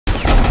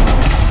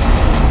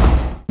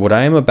What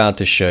I am about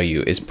to show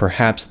you is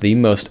perhaps the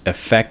most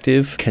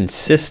effective,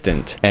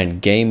 consistent,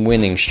 and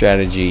game-winning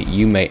strategy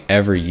you may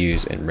ever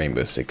use in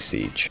Rainbow Six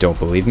Siege. Don't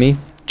believe me?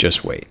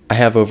 Just wait. I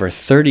have over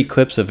 30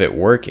 clips of it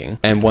working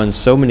and won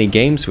so many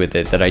games with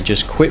it that I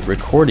just quit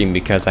recording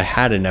because I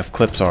had enough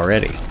clips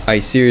already. I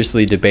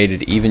seriously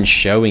debated even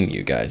showing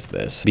you guys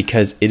this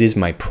because it is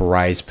my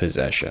prized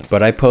possession,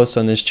 but I post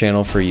on this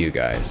channel for you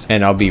guys,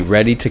 and I'll be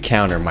ready to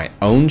counter my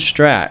own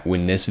strat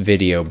when this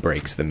video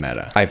breaks the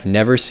meta. I've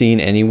never seen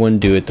anyone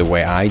do it the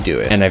way I do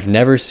it, and I've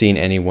never seen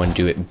anyone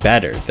do it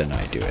better than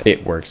I do it.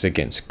 It works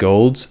against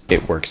golds,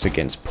 it works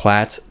against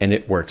plats, and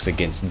it works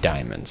against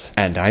diamonds.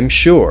 And I'm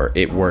sure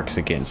it works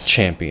against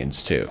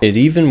champions too. It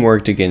even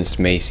worked against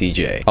Macie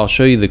Jay. I'll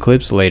show you the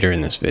clips later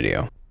in this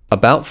video.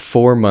 About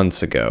 4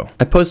 months ago,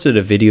 I posted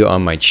a video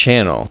on my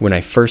channel when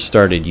I first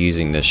started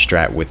using this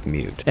strat with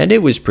mute, and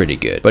it was pretty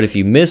good. But if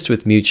you missed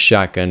with mute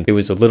shotgun, it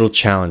was a little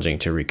challenging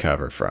to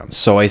recover from.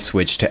 So I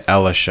switched to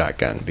Ella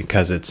shotgun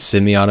because it's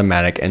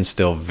semi-automatic and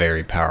still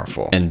very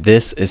powerful. And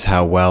this is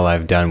how well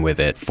I've done with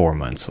it 4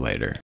 months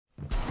later.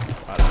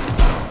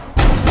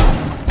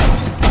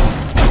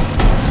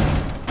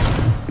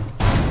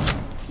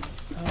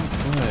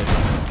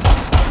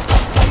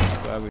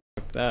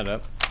 That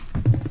up.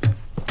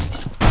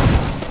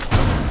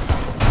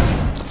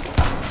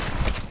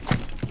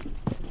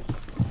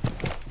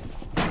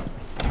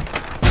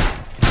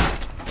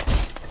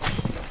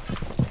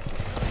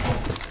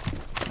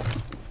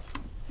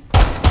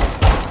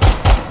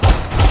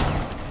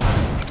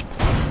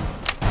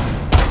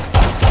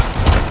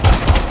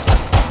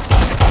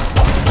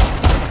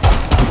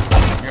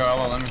 Yo,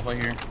 Ella, let me play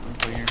here.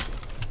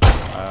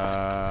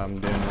 I'm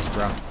doing this,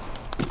 bro.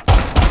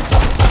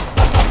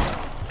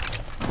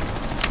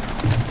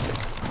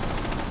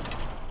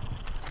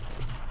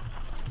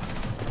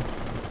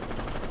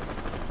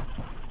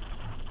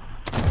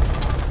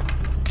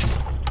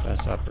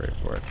 Best operator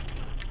for it.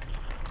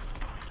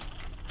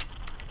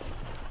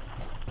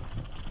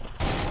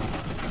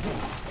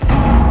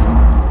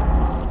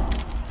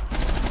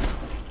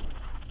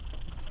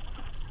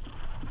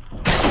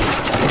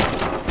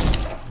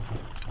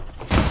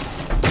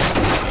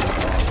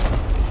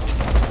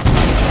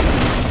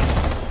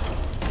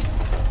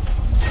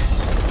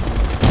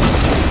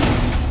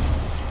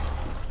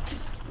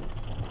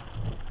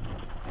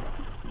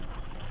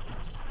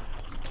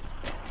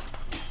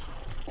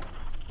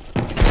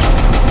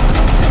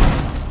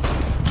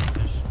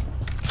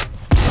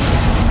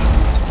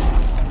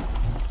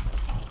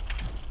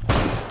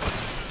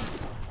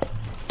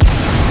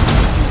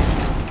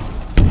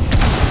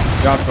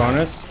 Dropped on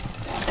us.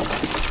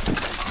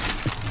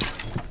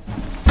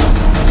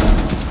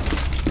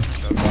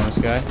 Bonus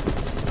guy.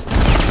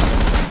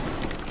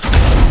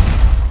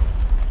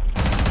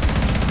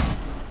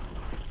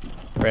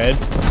 Red.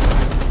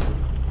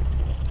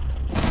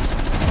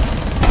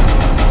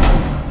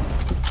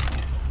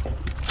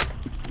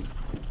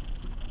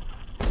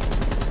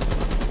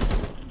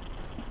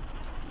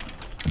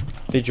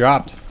 They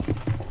dropped.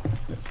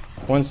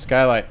 One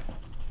skylight.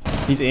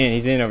 He's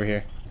in over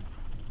here.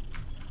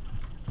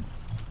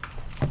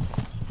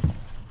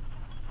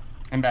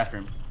 In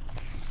bathroom.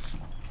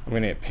 I'm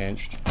gonna get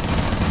pinched.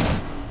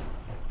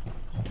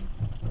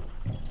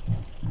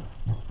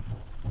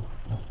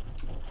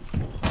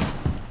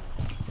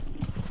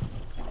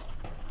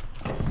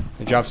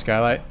 They dropped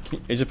skylight.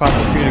 Is it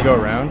possible for you to go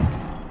around?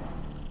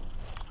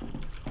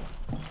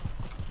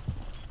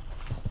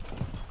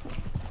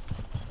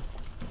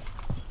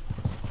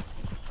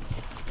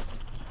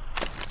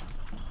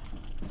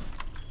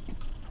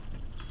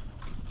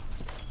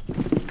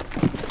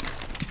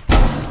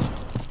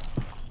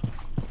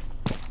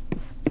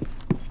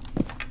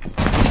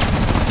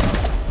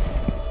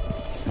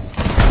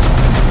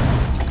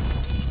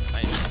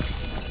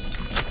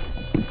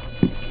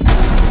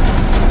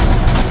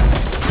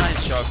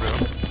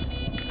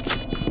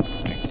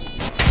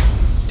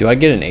 Do I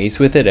get an ace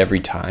with it every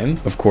time?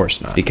 Of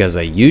course not, because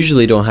I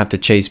usually don't have to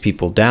chase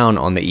people down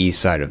on the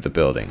east side of the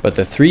building. But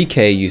the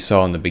 3K you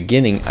saw in the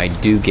beginning, I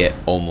do get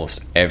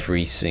almost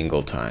every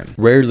single time.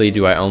 Rarely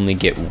do I only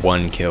get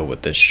one kill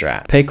with this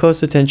strat. Pay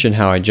close attention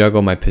how I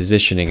juggle my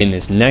positioning in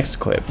this next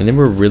clip, and then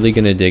we're really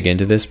gonna dig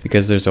into this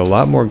because there's a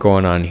lot more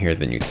going on here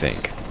than you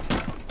think.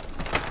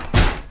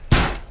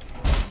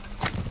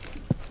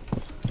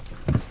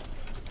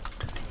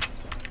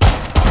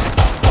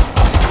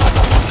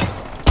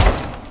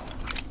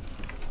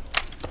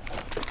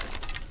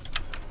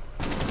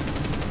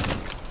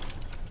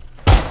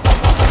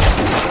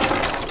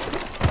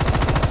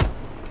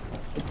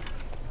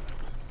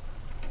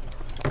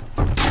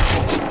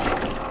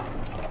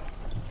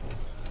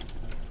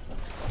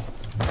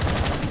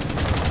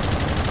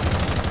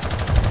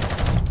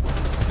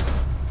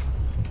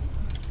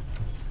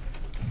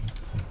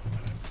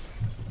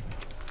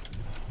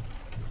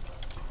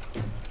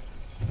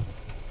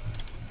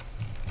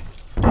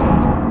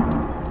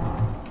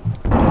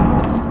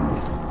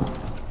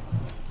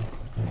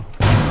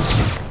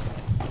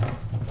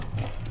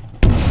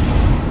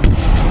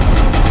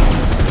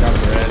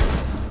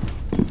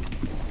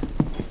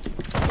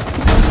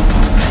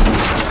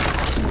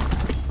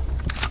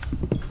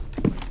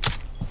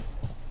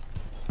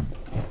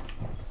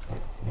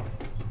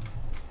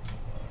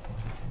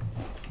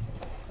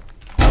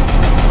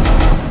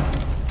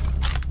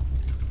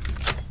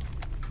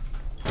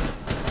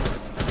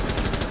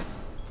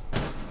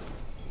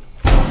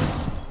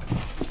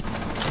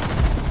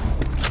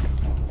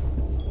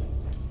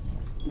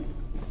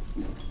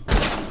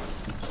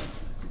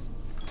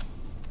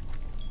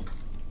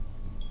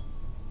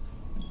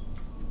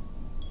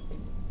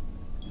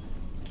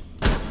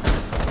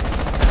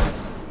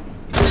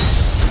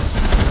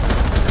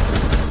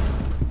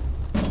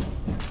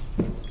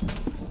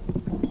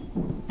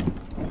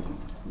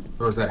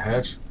 Towards that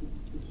hatch?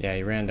 Yeah,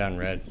 he ran down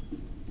red.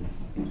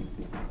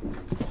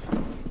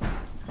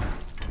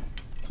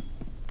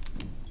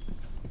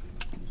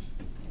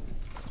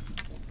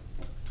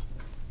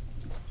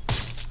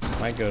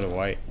 Might go to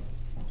white.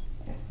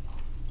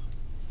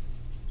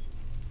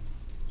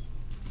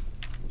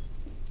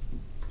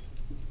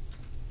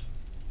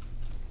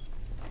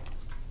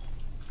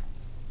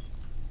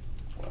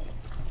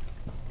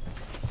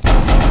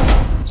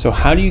 So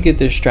how do you get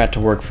this strat to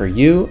work for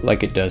you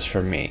like it does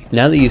for me?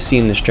 Now that you've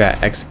seen the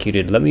strat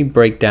executed, let me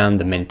break down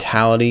the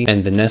mentality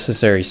and the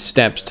necessary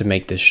steps to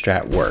make this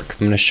strat work. I'm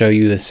going to show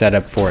you the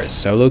setup for a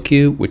solo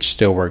queue, which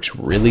still works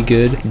really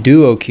good,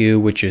 duo queue,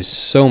 which is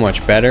so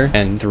much better,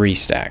 and 3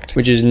 stacked,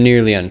 which is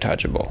nearly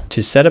untouchable.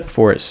 To set up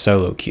for a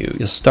solo queue,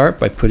 you'll start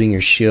by putting your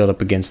shield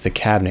up against the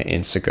cabinet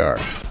in cigar.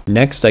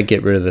 Next, I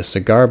get rid of the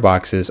cigar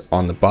boxes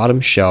on the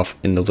bottom shelf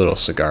in the little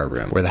cigar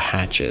room where the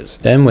hatch is.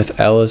 Then with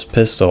Ella's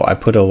pistol, I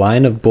put a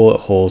line of bullet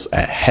holes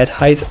at head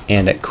height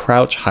and at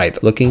crouch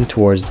height looking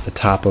towards the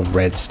top of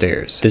red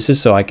stairs. This is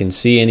so I can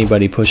see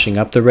anybody pushing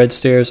up the red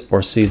stairs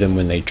or see them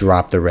when they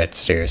drop the red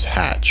stairs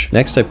hatch.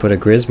 Next, I put a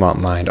Grismont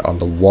mine on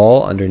the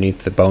wall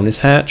underneath the bonus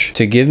hatch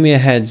to give me a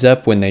heads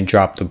up when they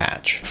drop the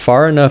hatch.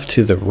 Far enough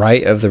to the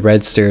right of the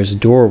red stairs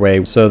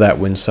doorway so that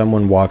when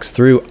someone walks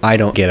through, I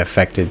don't get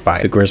affected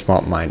by the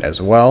Grismont mine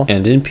as well,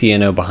 and in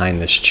piano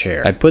behind this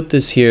chair. I put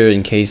this here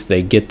in case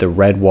they get the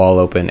red wall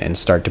open and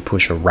start to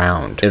push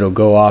around. It'll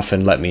go off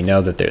and let me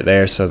know that they're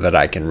there so that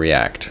I can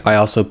react. I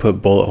also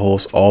put bullet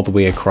holes all the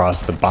way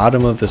across the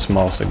bottom of the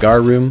small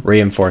cigar room,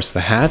 reinforce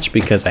the hatch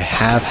because I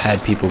have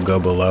had people go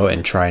below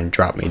and try and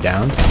drop me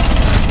down,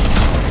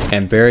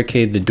 and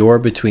barricade the door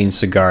between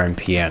cigar and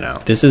piano.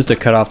 This is to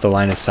cut off the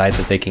line of sight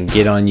that they can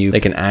get on you.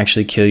 They can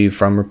actually kill you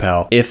from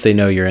rappel if they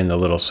know you're in the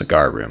little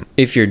cigar room.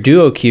 If you're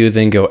duo queue,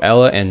 then go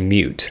Ella and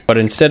Mute. But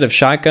instead of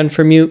shotgun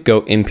for Mute,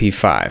 go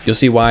MP5. You'll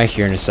see why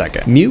here in a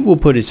second. Mute will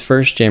put his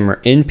first jammer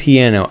in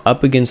piano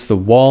up against the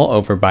wall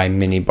over by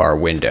minibar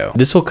window.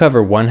 This will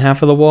cover one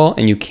half of the wall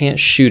and you can't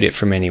shoot it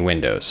from any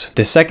windows.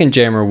 The second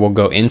jammer will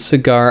go in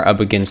cigar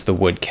up against the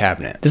wood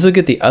cabinet. This will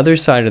get the other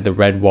side of the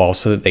red wall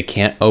so that they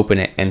can't open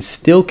it and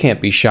still can't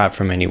be shot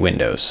from any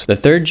windows. The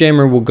third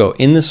jammer will go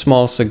in the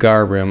small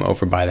cigar room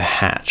over by the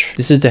hatch.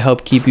 This is to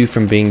help keep you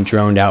from being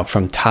droned out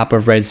from top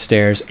of red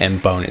stairs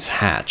and bonus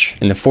hatch.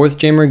 And the fourth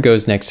jammer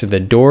goes next to the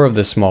door of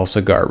the small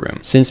cigar room.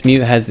 Since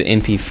Mute has the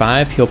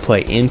MP5, he'll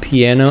play in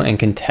piano and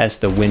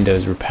contest the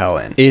windows rappel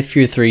in. If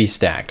you're 3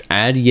 stacked,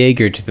 add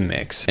Jaeger to the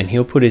mix and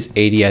he'll put his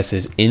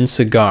ADSs in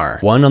cigar,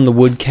 one on the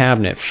wood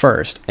cabinet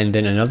first and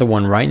then another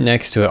one right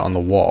next to it on the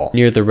wall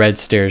near the red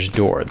stairs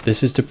door.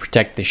 This is to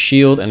protect the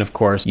shield and of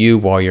course you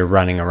while you're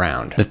running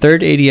around. The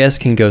third ADS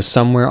can go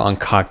somewhere on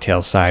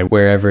cocktail side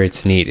wherever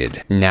it's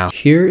needed. Now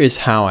here is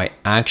how I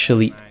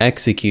actually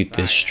execute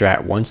this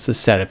strat once the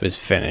setup is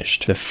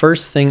finished. The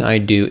first thing I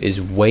do is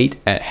wait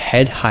at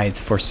head height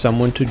for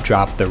someone to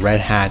drop the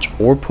red hatch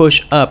or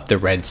push up the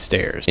red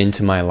stairs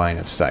into my line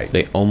of sight.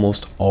 They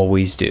almost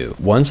always do.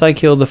 Once I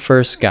kill the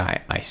first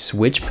guy, I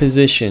switch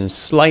positions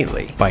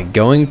slightly by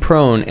going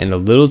prone and a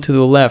little to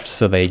the left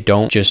so they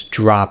don't just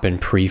drop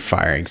and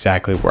pre-fire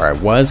exactly where I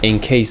was in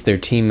case their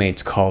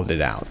teammates called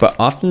it out. But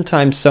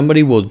oftentimes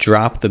somebody will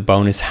drop the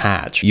bonus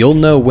hatch. You'll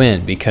know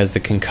when because the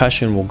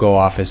concussion will go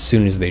off as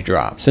soon as they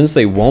drop. Since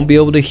they won't be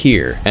able to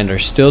hear and are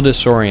still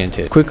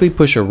disoriented, quickly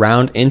push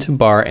around into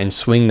bar and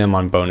swing them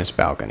on bonus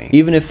balcony.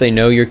 Even if they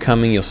know you're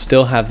coming, you'll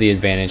still have the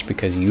advantage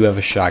because you have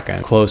a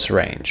shotgun close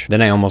range.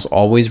 Then I almost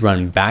always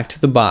run back to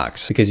the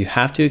box because you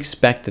have to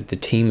expect that the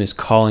team is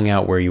calling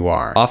out where you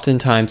are.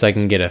 Oftentimes I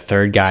can get a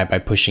third guy by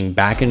pushing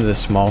back into the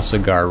small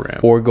cigar room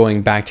or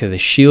going back to the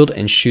shield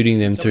and shooting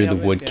them through the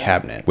wood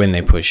cabinet when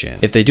they push in.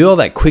 If they do all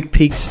that quick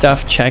peek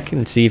stuff, check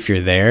and see if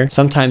you're there,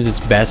 sometimes it's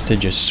best to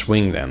just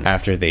swing them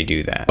after they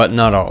do that, but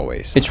not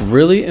always. It's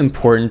really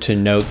important to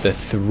note the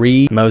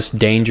 3 most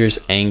dangerous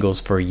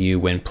angles for you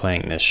when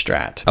playing this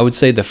strat. I would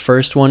say the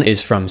first one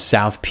is from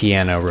south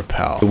piano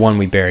rappel, the one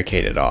we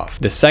barricaded off.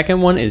 The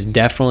second one is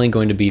definitely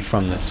going to be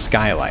from the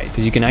skylight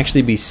because you can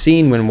actually be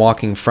seen when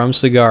walking from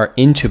cigar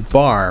into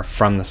bar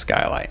from the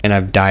skylight, and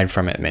I've died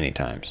from it many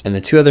times. And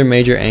the 2 other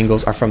major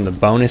angles are from the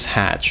bonus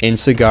hatch, in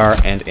cigar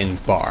and in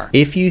bar.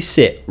 If you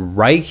sit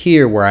right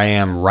here where I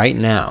am right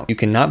now, you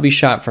cannot be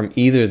shot from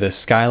either the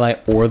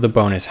skylight or the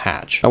bonus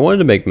hatch. I wanted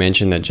to make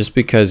mention that just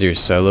because you're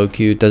solo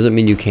queue doesn't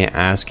mean you can't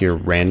ask your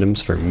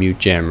randoms for mute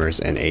jammers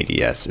and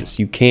ADSs.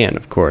 You can,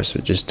 of course,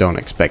 but just don't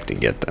expect to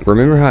get them.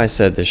 Remember how I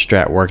said this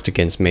strat worked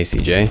against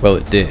Macie Jay? Well,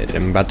 it did.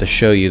 I'm about to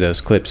show you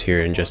those clips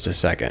here in just a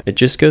second. It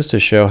just goes to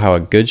show how a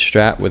good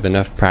strat with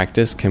enough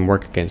practice can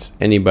work against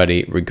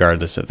anybody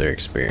regardless of their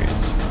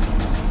experience.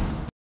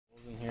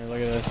 Here,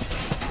 look at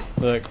this.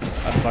 Look,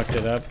 I fucked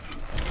it up.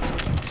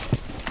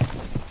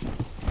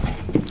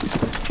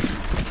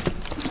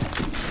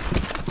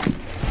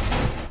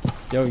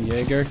 Yo,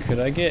 Jaeger, could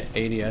I get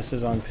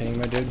ADSs on ping,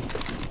 my dude?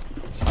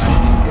 So I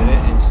can get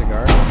it in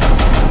cigar.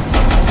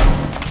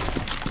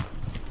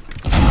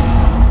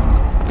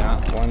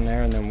 Yeah, one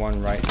there and then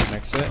one right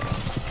next to it.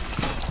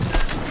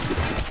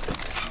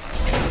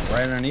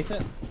 Right underneath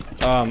it.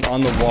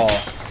 On the wall.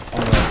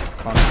 On the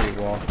concrete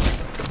wall.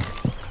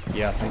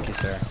 Yeah, thank you,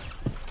 sir.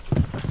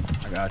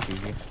 I got you.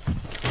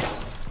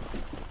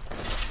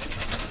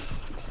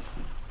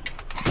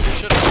 We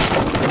should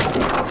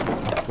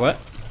have. What?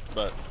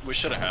 But we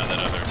should have had that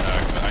other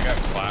attack. But I got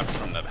clapped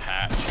from the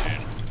hatch,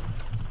 dude.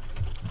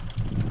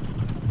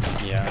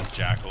 Yeah. Because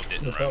Jackal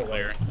didn't run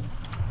clear.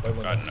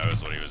 Wait. God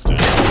knows what he was doing.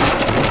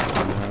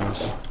 Who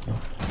knows?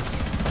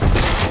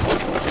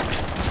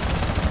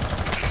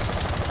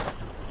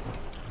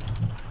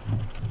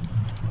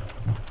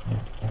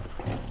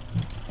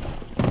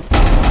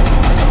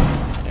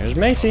 There's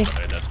Macie.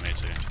 Hey, that's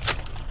Macie.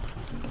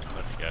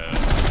 Let's go.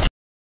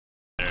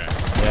 There.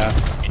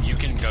 Yeah. And you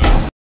can go.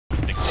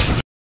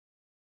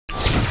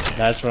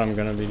 That's what I'm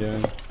gonna be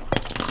doing.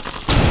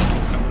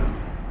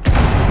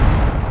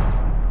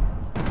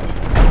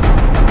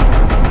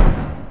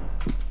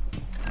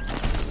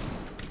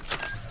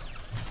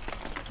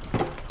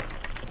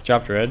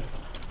 Dropped red.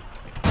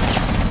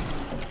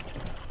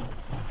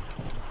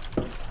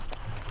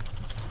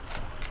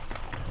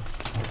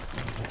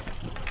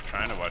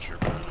 Trying to watch your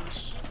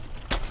bonus.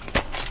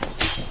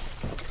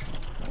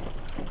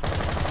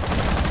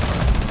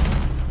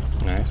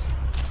 Nice.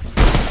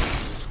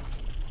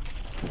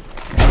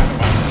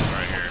 Bonus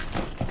right here.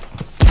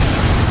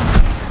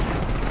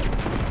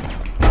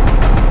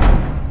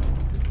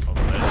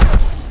 Over there.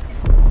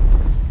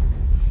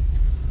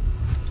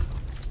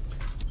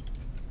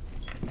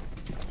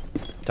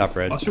 Top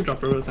red. Monster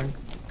dropped over, I think.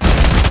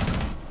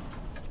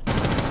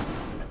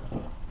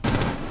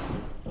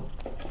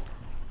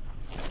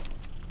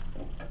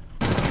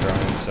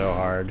 Trying so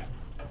hard.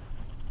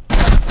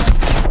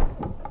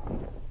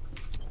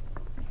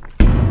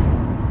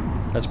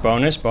 That's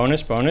bonus,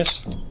 bonus,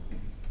 bonus.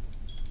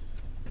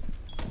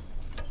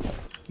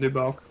 New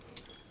bulk.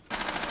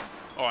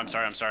 Oh, I'm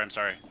sorry.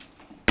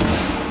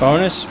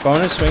 Bonus,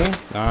 bonus swinging.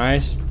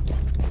 Nice.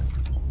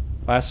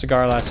 Last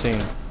cigar, last scene.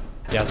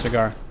 Yeah,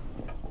 cigar.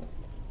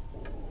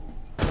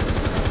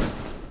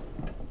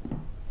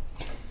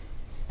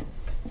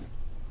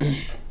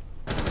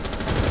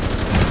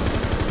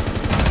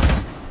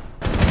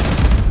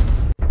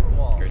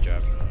 Great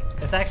job.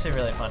 It's actually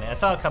really funny. I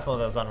saw a couple of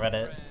those on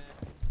Reddit.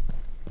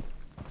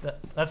 So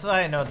that's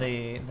why I know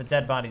the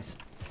dead bodies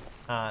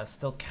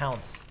still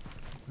counts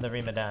the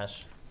Rima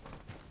dash.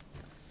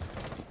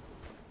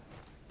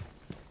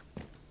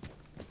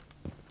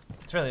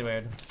 It's really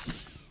weird.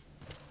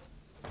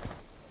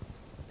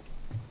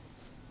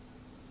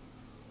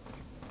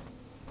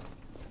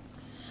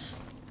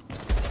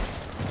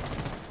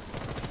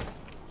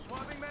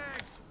 Swapping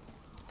mags.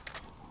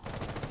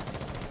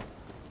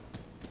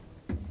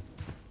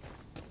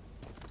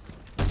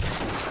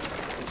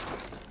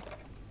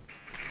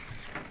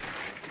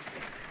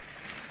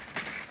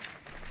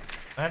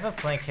 I have a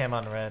flank cam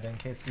on red in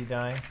case you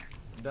die.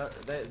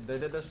 They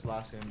did this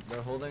last game.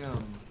 They're holding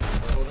a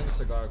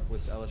cigar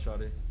with Ella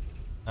Shotty.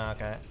 Oh,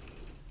 okay.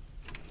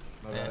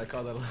 My bad, I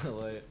called that a little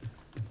late.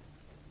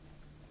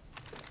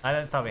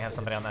 I thought we had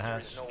somebody on the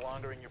hatch. Is no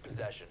longer in your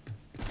possession.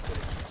 The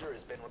diffuser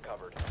has been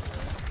recovered.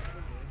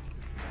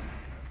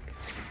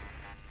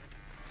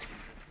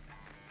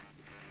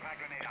 Frag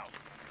grenade out.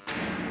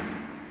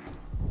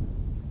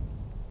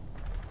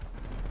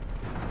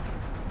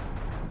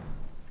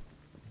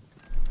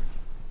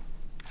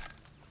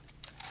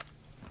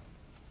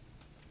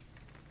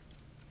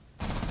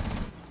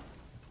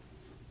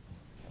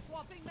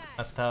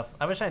 That's tough.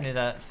 I wish I knew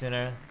that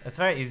sooner. It's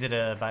very easy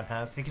to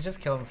bypass. You could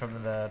just kill him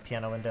from the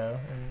piano window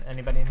and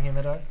anybody in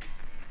Humidor.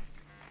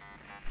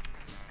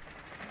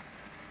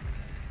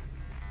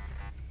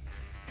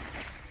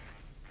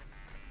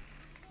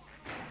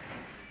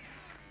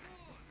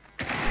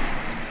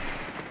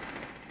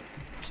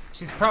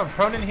 She's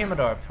prone in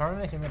Humidor.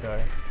 Prone in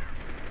Humidor.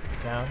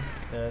 Down.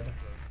 Dead.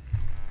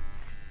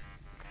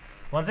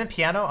 One's in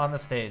piano on the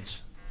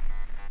stage.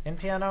 In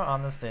piano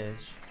on the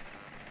stage.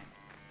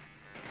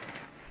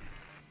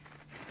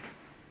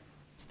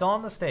 Still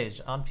on the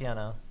stage, on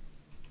piano.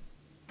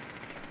 I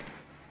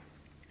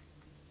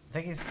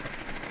think he's...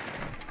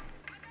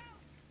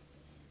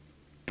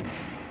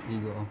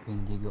 Digo on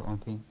ping, Digo on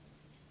ping.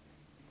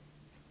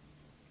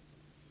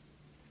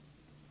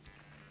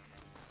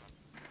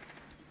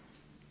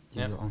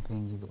 Digo on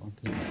ping, Digo on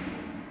ping.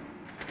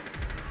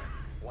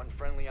 One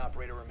friendly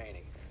operator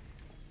remaining.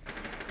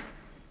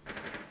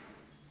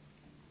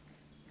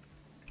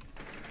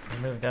 He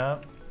moved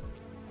up.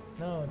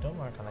 No, don't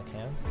mark on the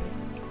cams.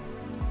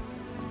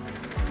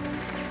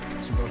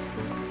 Cigar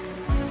square.